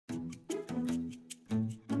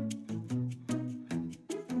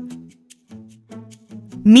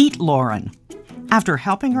Meet Lauren. After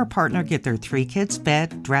helping her partner get their 3 kids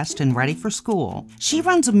fed, dressed, and ready for school, she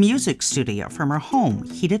runs a music studio from her home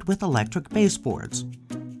heated with electric baseboards.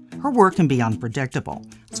 Her work can be unpredictable,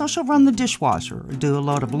 so she'll run the dishwasher or do a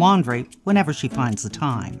load of laundry whenever she finds the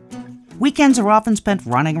time. Weekends are often spent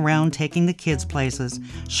running around taking the kids places,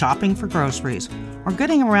 shopping for groceries, or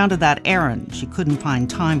getting around to that errand she couldn't find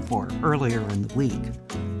time for earlier in the week.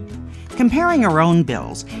 Comparing her own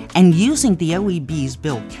bills and using the OEB's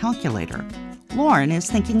bill calculator, Lauren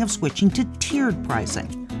is thinking of switching to tiered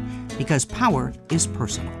pricing because power is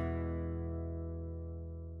personal.